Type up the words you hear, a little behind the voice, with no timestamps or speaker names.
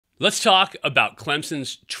Let's talk about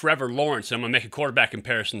Clemson's Trevor Lawrence. I'm going to make a quarterback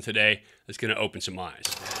comparison today that's going to open some eyes.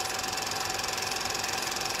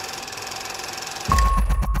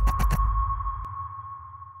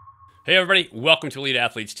 Hey everybody, welcome to Elite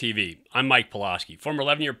Athletes TV. I'm Mike Pawlawski, former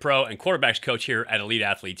 11-year pro and quarterbacks coach here at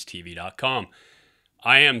EliteAthletesTV.com.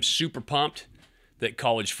 I am super pumped that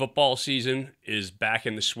college football season is back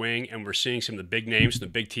in the swing and we're seeing some of the big names and the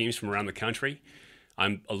big teams from around the country.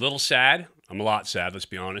 I'm a little sad, I'm a lot sad, let's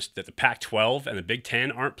be honest, that the Pac-12 and the Big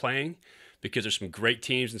Ten aren't playing because there's some great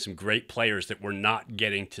teams and some great players that we're not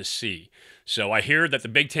getting to see. So I hear that the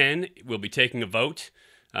Big Ten will be taking a vote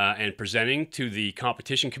and presenting to the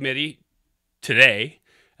competition committee today,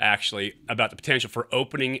 actually, about the potential for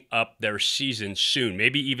opening up their season soon,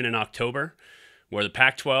 maybe even in October, where the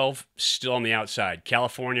Pac-12 still on the outside.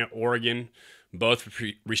 California, Oregon, both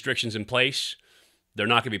restrictions in place. They're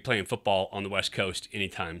not going to be playing football on the West Coast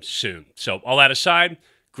anytime soon. So all that aside,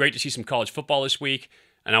 great to see some college football this week.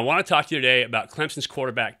 And I want to talk to you today about Clemson's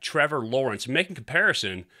quarterback, Trevor Lawrence, and making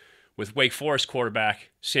comparison with Wake Forest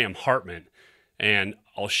quarterback, Sam Hartman. And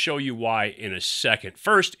I'll show you why in a second.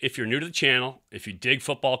 First, if you're new to the channel, if you dig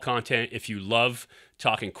football content, if you love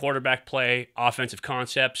talking quarterback play, offensive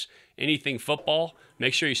concepts, anything football,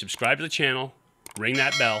 make sure you subscribe to the channel, ring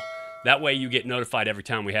that bell. That way you get notified every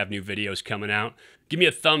time we have new videos coming out. Give me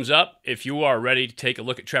a thumbs up if you are ready to take a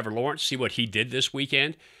look at Trevor Lawrence, see what he did this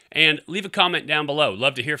weekend, and leave a comment down below.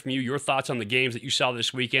 Love to hear from you, your thoughts on the games that you saw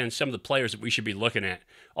this weekend, some of the players that we should be looking at.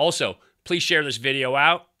 Also, please share this video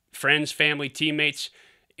out. Friends, family, teammates,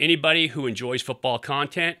 anybody who enjoys football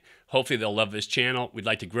content, hopefully they'll love this channel. We'd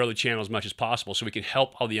like to grow the channel as much as possible so we can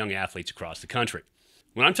help all the young athletes across the country.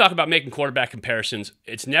 When I'm talking about making quarterback comparisons,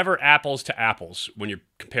 it's never apples to apples when you're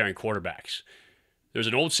comparing quarterbacks. There's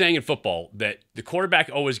an old saying in football that the quarterback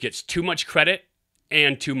always gets too much credit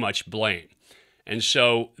and too much blame. And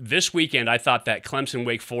so this weekend, I thought that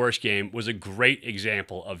Clemson-Wake Forest game was a great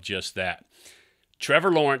example of just that. Trevor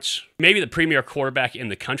Lawrence, maybe the premier quarterback in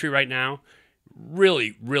the country right now,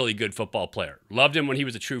 really, really good football player. Loved him when he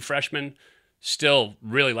was a true freshman. Still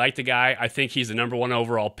really like the guy. I think he's the #1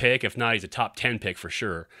 overall pick. If not, he's a top 10 pick for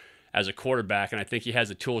sure as a quarterback, and I think he has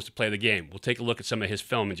the tools to play the game. We'll take a look at some of his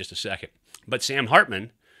film in just a second. But Sam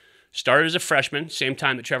Hartman started as a freshman, same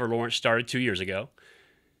time that Trevor Lawrence started 2 years ago,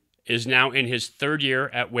 is now in his third year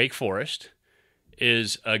at Wake Forest,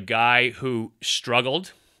 is a guy who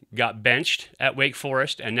struggled, got benched at Wake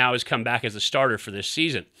Forest, and now has come back as a starter for this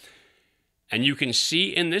season. And you can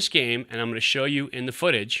see in this game, and I'm going to show you in the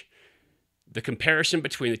footage, the comparison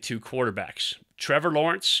between the two quarterbacks. Trevor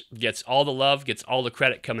Lawrence gets all the love, gets all the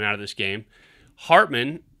credit coming out of this game.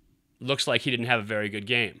 Hartman looks like he didn't have a very good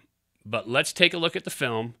game. But let's take a look at the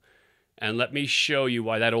film, and let me show you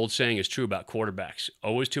why that old saying is true about quarterbacks.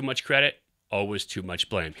 Always too much credit, always too much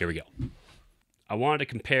blame. Here we go. I wanted to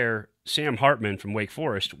compare Sam Hartman from Wake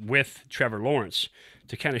Forest with Trevor Lawrence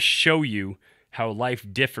to kind of show you how life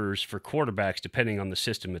differs for quarterbacks depending on the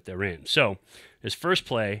system that they're in. So, this first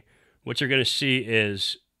play, what you're going to see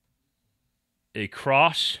is a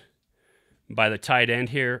cross by the tight end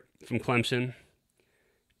here from Clemson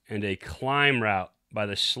and a climb route by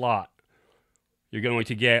the slot. You're going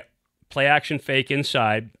to get play action fake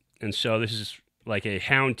inside, and so this is like a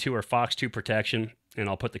hound 2 or fox 2 protection, and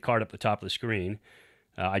I'll put the card up the top of the screen.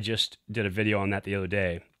 I just did a video on that the other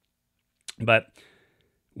day. But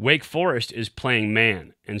Wake Forest is playing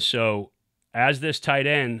man, and so as this tight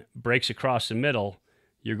end breaks across the middle,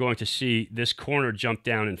 you're going to see this corner jump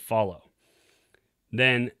down and follow.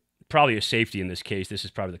 Then, probably a safety in this case, this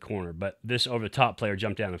is probably the corner, but this over-the-top player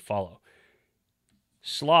jump down and follow.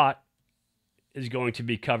 Slot is going to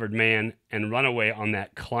be covered man and run away on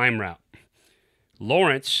that climb route.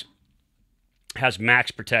 Lawrence has max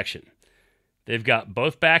protection. They've got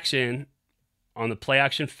both backs in on the play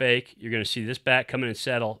action fake. You're going to see this back come in and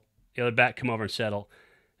settle, the other back come over and settle,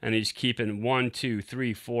 and he's keeping 1, 2,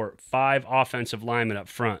 3, 4, 5 offensive linemen up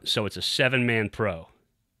front. So it's a 7-man pro.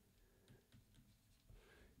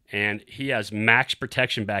 And he has max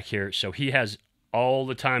protection back here, so he has all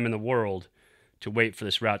the time in the world to wait for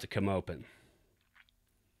this route to come open.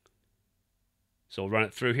 So we'll run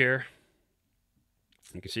it through here.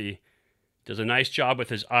 You can see does a nice job with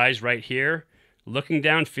his eyes right here, looking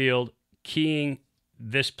downfield, keying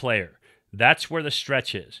this player. That's where the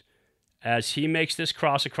stretch is. As he makes this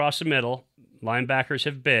cross across the middle, linebackers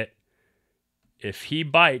have bit. If he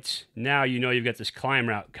bites, now you know you've got this climb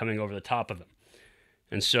route coming over the top of him.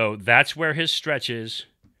 And so that's where his stretch is.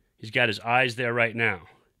 He's got his eyes there right now.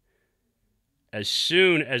 As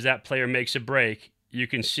soon as that player makes a break, you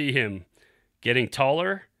can see him getting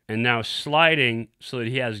taller and now sliding so that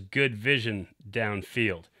he has good vision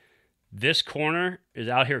downfield. This corner is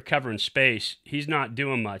out here covering space. He's not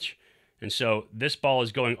doing much. And so this ball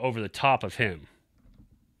is going over the top of him.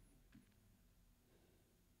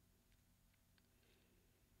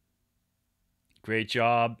 Great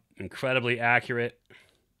job. Incredibly accurate.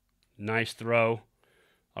 Nice throw.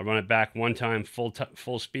 I'll run it back one time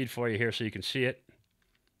full speed for you here so you can see it.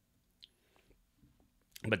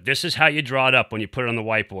 But this is how you draw it up when you put it on the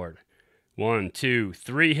whiteboard. 1, 2,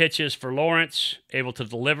 3 hitches for Lawrence. Able to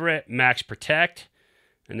deliver it. Max protect.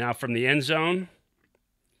 And now from the end zone,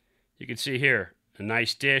 you can see here, a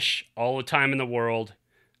nice dish. All the time in the world.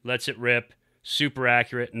 Lets it rip. Super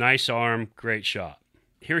accurate. Nice arm. Great shot.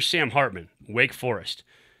 Here's Sam Hartman, Wake Forest.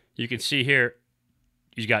 You can see here,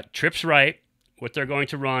 he's got trips right. What they're going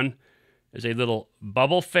to run is a little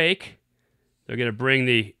bubble fake. They're going to bring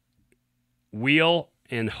the wheel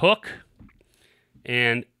and hook,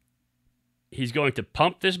 and he's going to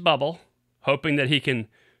pump this bubble, hoping that he can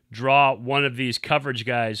draw one of these coverage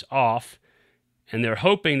guys off, and they're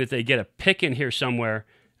hoping that they get a pick in here somewhere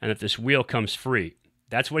and that this wheel comes free.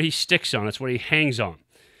 That's what he sticks on. That's what he hangs on.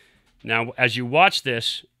 Now, as you watch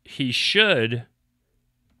this, he should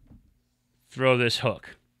throw this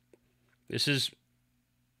hook. This is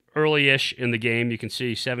early-ish in the game. You can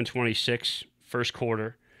see 7:26, first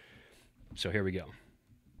quarter. So here we go.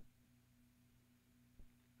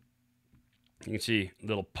 You can see a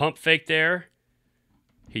little pump fake there.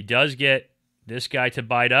 He does get this guy to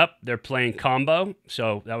bite up. They're playing combo,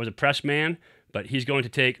 so that was a press man, but he's going to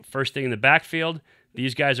take first thing in the backfield.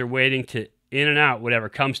 These guys are waiting to in and out whatever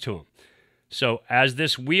comes to him. So as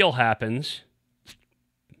this wheel happens,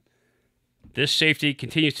 this safety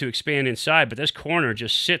continues to expand inside, but this corner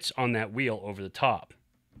just sits on that wheel over the top.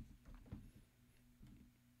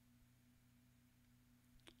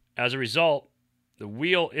 As a result, the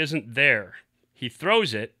wheel isn't there. He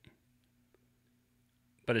throws it,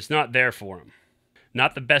 but it's not there for him.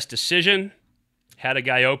 Not the best decision. Had a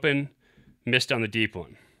guy open, missed on the deep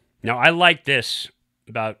one. Now, I like this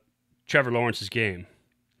about Trevor Lawrence's game,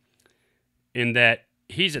 in that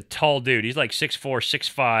he's a tall dude. He's like 6'4",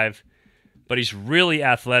 6'5", but he's really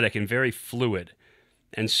athletic and very fluid.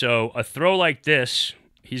 And so a throw like this,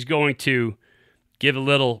 he's going to give a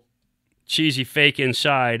little cheesy fake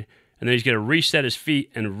inside, and then he's going to reset his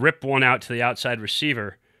feet and rip one out to the outside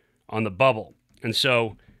receiver on the bubble. And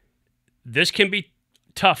so this can be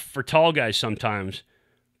tough for tall guys sometimes,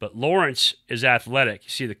 but Lawrence is athletic. You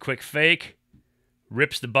see the quick fake,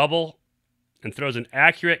 rips the bubble, and throws an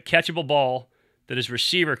accurate, catchable ball that his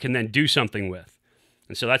receiver can then do something with.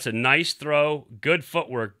 And so that's a nice throw, good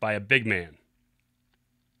footwork by a big man.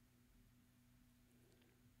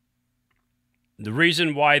 The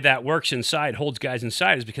reason why that works inside, holds guys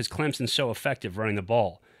inside, is because Clemson's so effective running the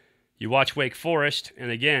ball. You watch Wake Forest,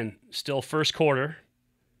 and again, still first quarter,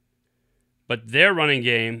 but their running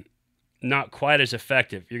game, not quite as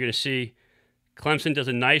effective. You're going to see Clemson does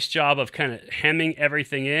a nice job of kind of hemming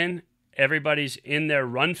everything in. Everybody's in their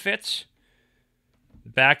run fits.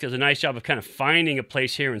 Back does a nice job of kind of finding a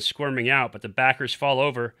place here and squirming out, but the backers fall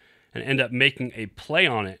over and end up making a play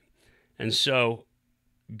on it. And so,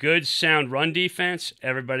 good sound run defense,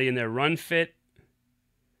 everybody in their run fit.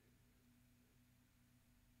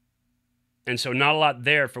 And so not a lot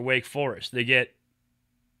there for Wake Forest. They get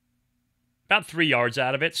about 3 yards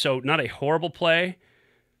out of it, so not a horrible play,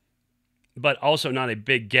 but also not a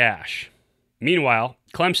big gash. Meanwhile,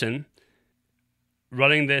 Clemson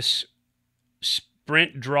running this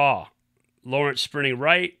sprint draw. Lawrence sprinting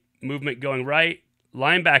right, movement going right,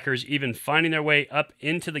 linebackers even finding their way up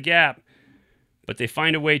into the gap, but they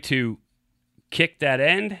find a way to kick that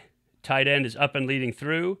end. Tight end is up and leading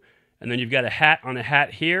through, and then you've got a hat on a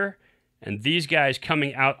hat here, and these guys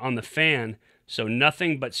coming out on the fan, so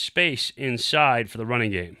nothing but space inside for the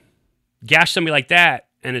running game. Gash somebody like that,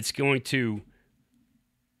 and it's going to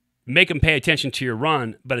make them pay attention to your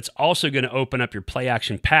run, but it's also going to open up your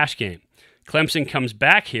play-action pass game. Clemson comes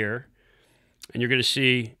back here, and you're going to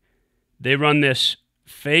see they run this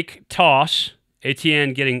fake toss,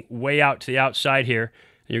 Etienne getting way out to the outside here,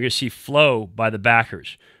 and you're going to see flow by the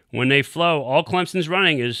backers. When they flow, all Clemson's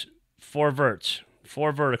running is 4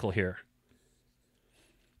 vertical here.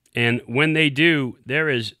 And when they do, there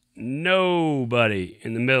is nobody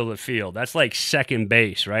in the middle of the field. That's like second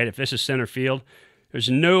base, right? If this is center field, there's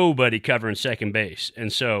nobody covering second base.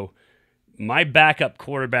 And so my backup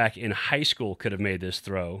quarterback in high school could have made this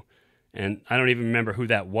throw, and I don't even remember who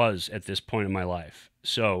that was at this point in my life.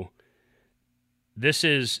 So this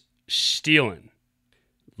is stealing.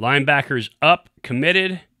 Linebackers up,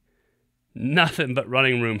 committed, nothing but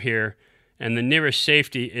running room here, and the nearest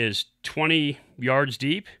safety is 20 yards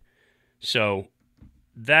deep. So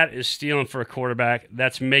that is stealing for a quarterback.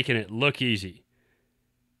 That's making it look easy.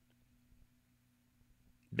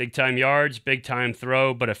 Big-time yards, big-time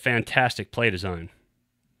throw, but a fantastic play design.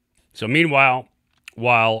 So meanwhile,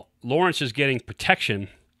 while Lawrence is getting protection,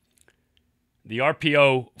 the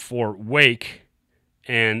RPO for Wake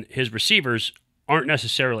and his receivers aren't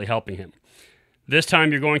necessarily helping him. This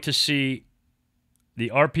time you're going to see the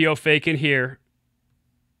RPO fake in here,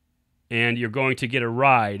 and you're going to get a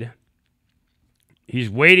ride. He's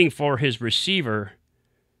waiting for his receiver,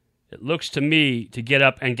 it looks to me, to get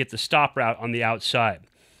up and get the stop route on the outside.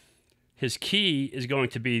 His key is going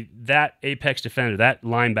to be that apex defender, that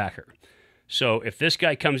linebacker. So if this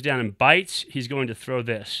guy comes down and bites, he's going to throw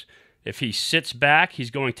this. If he sits back,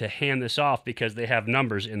 he's going to hand this off because they have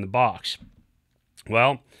numbers in the box.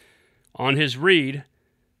 Well, on his read,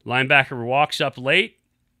 linebacker walks up late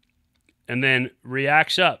and then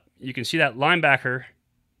reacts up. You can see that linebacker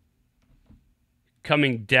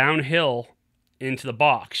coming downhill into the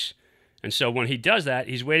box. And so when he does that,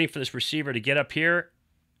 he's waiting for this receiver to get up here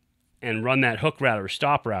and run that hook route or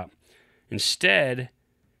stop route. Instead,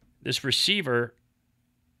 this receiver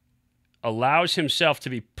allows himself to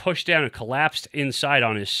be pushed down and collapsed inside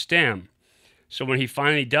on his stem. So when he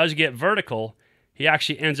finally does get vertical, he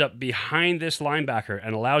actually ends up behind this linebacker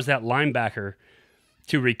and allows that linebacker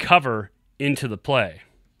to recover into the play.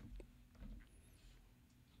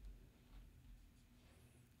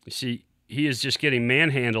 You see, he is just getting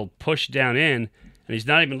manhandled, pushed down in, and he's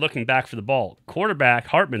not even looking back for the ball. Quarterback,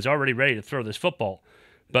 Hartman's already ready to throw this football.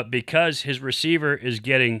 But because his receiver is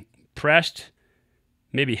getting pressed,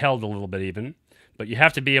 maybe held a little bit even, but you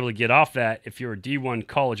have to be able to get off that if you're a D1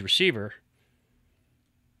 college receiver.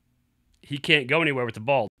 He can't go anywhere with the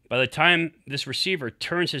ball. By the time this receiver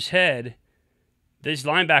turns his head, these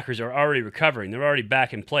linebackers are already recovering. They're already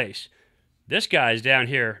back in place. This guy's down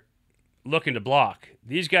here looking to block.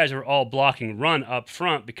 These guys are all blocking run up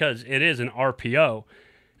front because it is an RPO.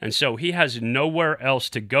 And so he has nowhere else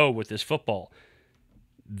to go with this football.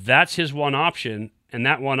 That's his one option, and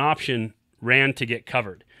that one option ran to get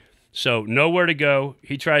covered. So nowhere to go.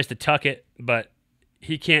 He tries to tuck it, but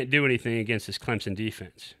he can't do anything against this Clemson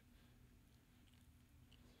defense.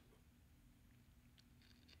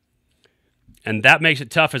 And that makes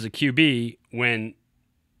it tough as a QB when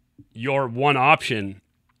your one option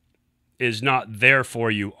is not there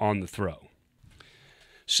for you on the throw.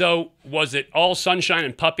 So was it all sunshine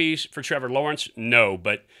and puppies for Trevor Lawrence? No,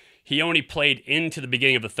 but he only played into the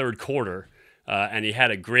beginning of the third quarter, and he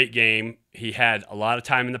had a great game. He had a lot of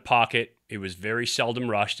time in the pocket. He was very seldom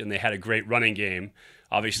rushed, and they had a great running game.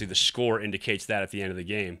 Obviously, the score indicates that at the end of the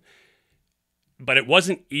game. But it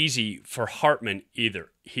wasn't easy for Hartman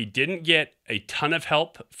either. He didn't get a ton of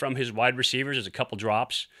help from his wide receivers. There's a couple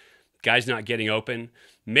drops. Guys not getting open.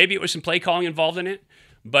 Maybe it was some play calling involved in it,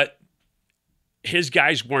 but his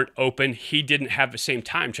guys weren't open. He didn't have the same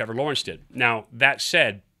time Trevor Lawrence did. Now, that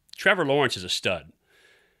said, Trevor Lawrence is a stud.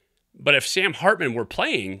 But if Sam Hartman were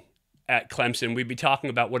playing at Clemson, we'd be talking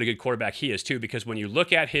about what a good quarterback he is too, because when you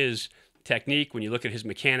look at his technique, when you look at his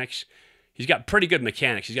mechanics, he's got pretty good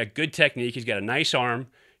mechanics. He's got good technique. He's got a nice arm.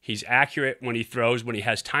 He's accurate when he throws, when he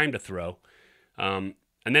has time to throw.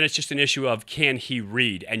 And then it's just an issue of, can he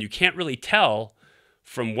read? And you can't really tell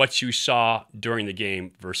from what you saw during the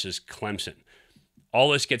game versus Clemson. All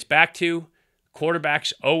this gets back to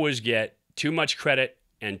quarterbacks always get too much credit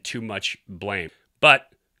and too much blame. But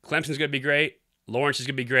Clemson's going to be great. Lawrence is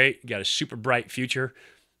going to be great. You got a super bright future.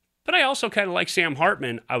 But I also kind of like Sam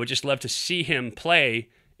Hartman. I would just love to see him play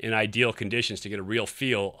in ideal conditions to get a real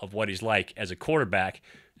feel of what he's like as a quarterback.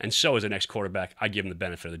 And so as a next quarterback, I give him the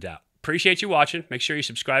benefit of the doubt. Appreciate you watching. Make sure you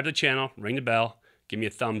subscribe to the channel, ring the bell, give me a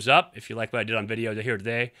thumbs up if you like what I did on video here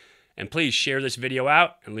today. And please share this video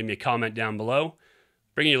out and leave me a comment down below.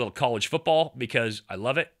 Bringing you a little college football because I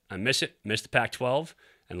love it. I miss it. Miss the Pac-12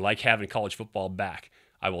 and like having college football back.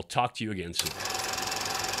 I will talk to you again soon.